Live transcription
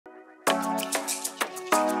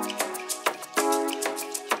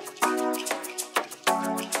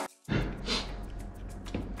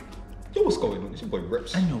Yo, what's going on? It's your boy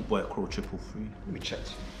Reps. And your boy CROW333. Let me check.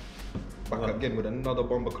 Back again with another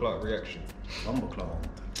Bomber Clout reaction. Bomber Clout.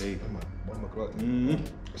 Hey. Yeah, man. Bomber Clout.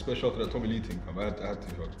 Especially after that Tommy Lee thing, fam. I had to.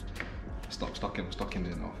 Stuck in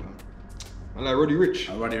there now, fam. I like Roddy Rich.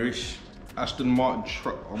 Roddy Rich. Aston Martin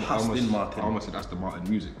truck. I almost said Aston Martin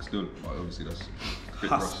music still, but obviously that's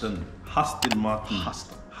Aston Martin.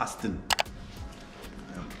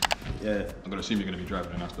 Yeah. I'm gonna assume you're gonna be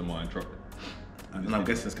driving an Aston Martin truck. And I'm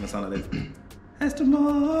guessing it's gonna sound like this. Aston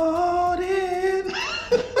Martin.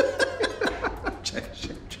 check.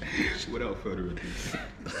 Without further ado.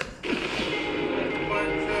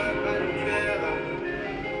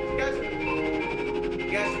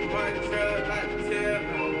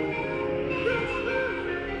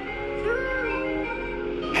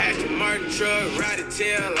 Aston Martin truck, ride the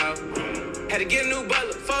tail out. Had to get a new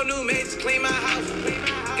butler, 4 new maids to clean my house.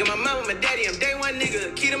 Get my mama, my daddy, I'm day one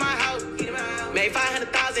nigga, key to my house. Made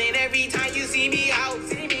 500,000 every time you see me out.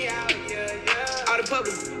 All the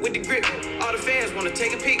public with the grip, all the fans wanna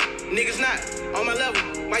take a pic. Niggas not on my level,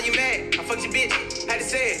 why you mad? I fucked your bitch, had to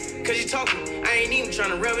say it, cause you talking. I ain't even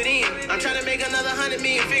tryna rub it in. I'm tryna make another 100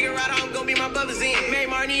 million, figure out how I'm gonna be my brothers in. Made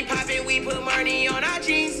Marnie poppin', we put Marnie on our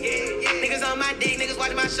jeans. Niggas on my dick, niggas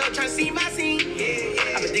watching my show, tryna see my scene.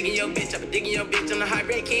 I been digging your bitch, I'm the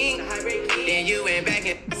heartbreak king. Then you went back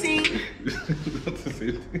and I seen. That's the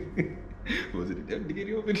same thing. Was it them digging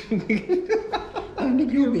your bitch? I'm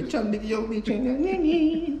digging your bitch, I'm digging your bitch, I'm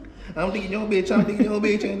digging your bitch, I'm digging your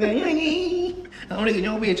bitch,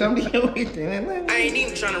 I ain't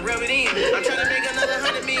even tryna rub it in. I'm tryna make another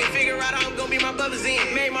 100 million, figure out how I'm gonna be my brothers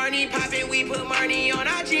in. Made Marnie poppin', we put Marnie on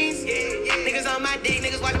our jeans. Niggas on my dick,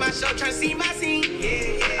 niggas watching my show, tryna see my scene.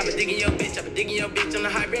 I been digging your bitch, I'm the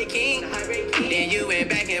heartbreak king. Then you went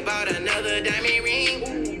back and bought another diamond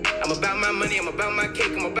ring. I'm about my money, I'm about my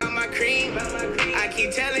cake, I'm about my cream. I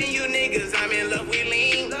keep telling you niggas I'm in love with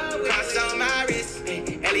lean. Cross on my wrist,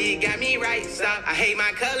 Elliot got me right. Stop, I hate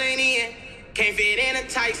my color in. Can't fit in a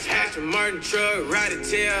tight spot. Aston Martin truck, ride the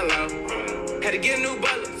tail out. Had to get a new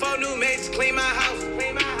butler, 4 new maids to clean my house.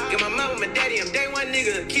 Get my mama, my daddy, I'm day one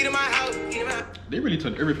nigga, key to my house. They really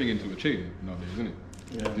turned everything into a chain nowadays, isn't it?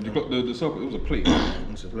 Yeah. Did you clock the circle? It was a plate.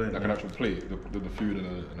 It's a plate, like an actual plate. The food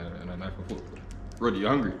and a knife and fork. Roddy, you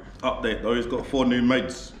hungry? Update though, he's got 4 new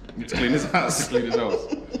maids to clean his house. Clean his house.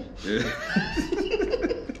 Yeah.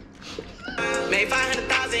 Made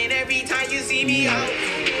 500,000 every time you see me out.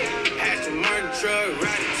 Aston Martin truck,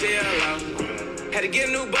 ride the tail out. Had to get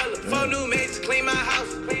a new butler, 4 new maids to clean my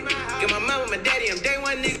house. Get my mama, my daddy, I'm day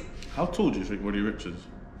one nigga. How tall do you think Roddy Rich is?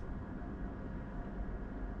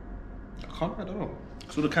 I don't know.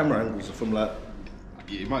 So the camera angles are from like...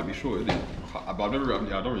 Yeah, it might be short, isn't it? But I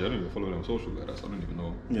don't even follow them on social like that, so I don't even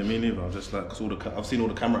know. Yeah, me neither. I'm just like, cause I've seen all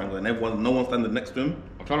the camera angles and no one's standing next to him.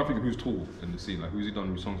 I'm trying to think of who's tall in the scene, like who's he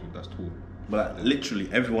done songs with that's tall. But like, literally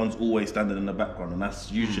everyone's always standing in the background, and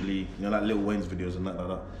that's usually you know like Lil Wayne's videos and that like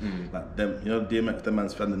that. Like them, you know DMX, them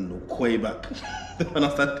man's standing way back. When I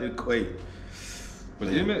standing way.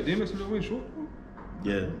 But yeah. DMX and Lil Wayne short?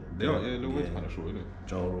 Yeah. They are. Yeah, Lil Wayne's kind of short, isn't it?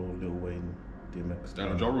 Ja Rule, Lil Wayne, DMX.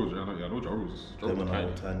 Yeah, Ja Rule's. I know Ja Rule's. Ja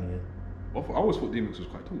Rule's tiny. Yeah. I always thought DMX was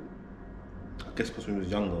quite tall. I guess because when he was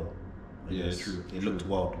younger. Yeah, true. He looked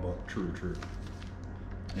wild, but true.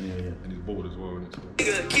 Anyway, yeah. And he's bold as well, isn't it?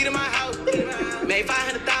 Nigga, key to my house. Made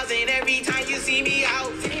 500,000 every time you see me out.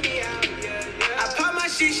 I pop my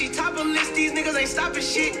shit, she top of list. These niggas ain't stopping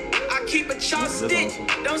shit. I keep a chopstick,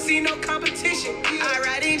 don't see no competition. I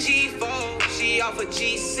ride in G4, she off a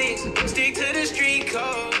G6. Stick to the street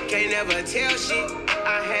code, can't never tell shit.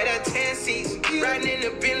 I had her 10 seats, riding in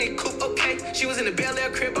the Bentley coupe, okay. She was in the Bel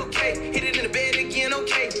Air crib, okay. Hit it in the bed again,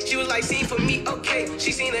 okay. She was like, scene for me, okay.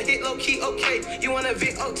 She seen a hit low key, okay. You wanna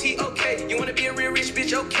Vic OT, okay. You wanna be a real rich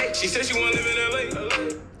bitch, okay. She said she wanna live in LA.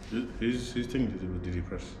 Whose thing did he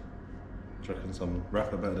press? Do you reckon some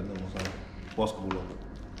rapper better than them or something? Basketballer.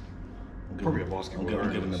 Probably a basketballer.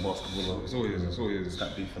 I'm giving the basketballer. It's always.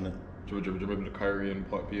 That beef in it. Do you remember the Kyrie and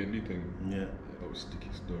Part P and D thing? Yeah. That was sticky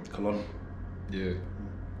stuff. Cologne. Yeah.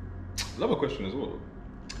 Another question as well.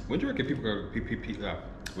 When do you reckon people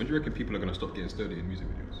are gonna stop getting sturdy in music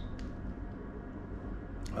videos?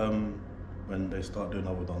 When they start doing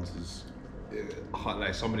other dances.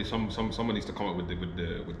 Like someone needs to come up with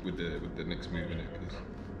the next move in it, because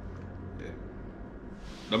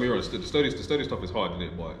don't be wrong, the sturdy stuff is hard, isn't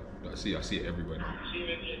it? But I see it everywhere now.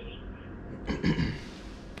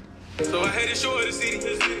 So I had to show her the city.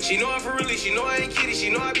 She know I'm for real, she know I ain't kidding. She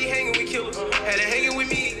know I be hanging with killers. Had her hanging with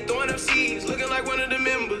me, throwing up seeds, looking like one of the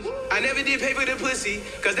members. I never did pay for the pussy,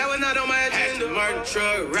 cause that was not on my agenda. Aston Martin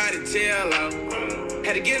truck, ride the tail out.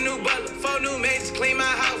 Had to get a new butler, 4 new maids to clean my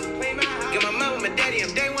house. Get my mama, my daddy,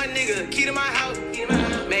 I'm day one nigga, key to my house.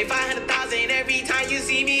 Made 500,000 every time you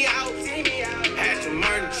see me out. Aston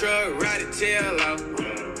Martin truck, ride the tail out.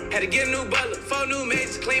 Had to get a new butler, 4 new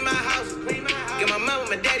maids to clean my house. Get my mama,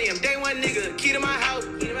 my daddy, I'm day one nigga, key to my house.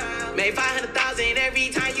 Made 500,000 every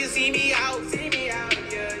time you see me out.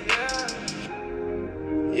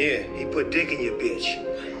 Yeah, he put dick in your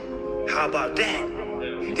bitch. How about that?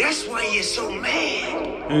 That's why you're so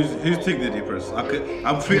mad. Whose thing did he press?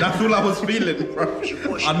 That's all I was feeling, bro.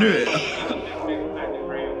 I knew it.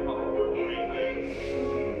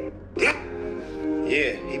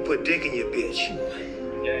 Yeah, he put dick in your bitch.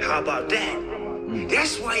 How about that?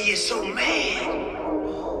 That's why you're so mad.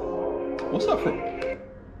 What's that from?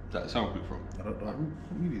 That sound clip from? I don't know.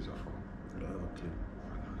 Who movie is that from? I don't have a clue.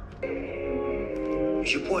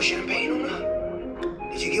 Did you pour champagne on her?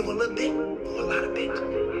 Did you give her a little bit or a lot of bit?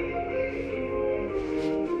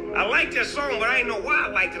 I like that song, but I didn't know why I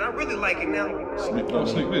liked it. I really like it now. Sneak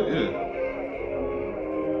Bit, yeah.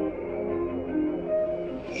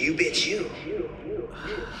 You bitch you.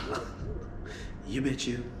 You bitch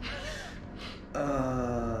you.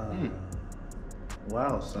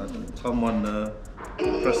 Wow, so someone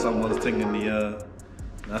pressed someone's thing in the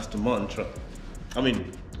Aston Martin truck. I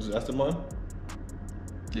mean, was it Aston Martin?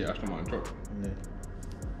 Yeah, Aston Martin truck. Yeah.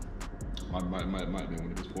 Might have been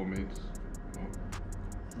one of his 4 mates.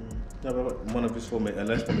 No, but one of his 4 mates,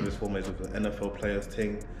 unless one of his 4 mates with an NFL player's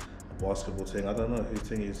thing, a basketball thing. I don't know whose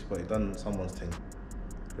thing is, but he done someone's thing.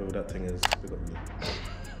 Whoever that thing is, we got you.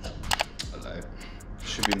 Alive.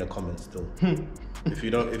 Should be in the comments still. If you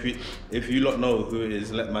don't, if you lot know who it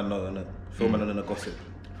is, let man know, innit? Fill man in the gossip.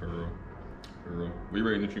 For real. Were you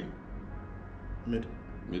rating the tune? Mid,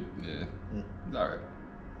 yeah. Alright.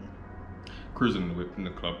 Cruising the whip in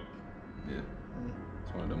the club. Yeah.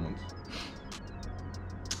 It's one of them ones.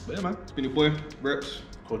 But yeah, man, it's been your boy, Reps.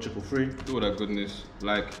 Code 333. Do all that goodness.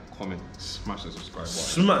 Like, comment, smash the subscribe button.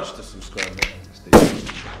 Smash the subscribe button. Stay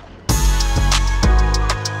tuned.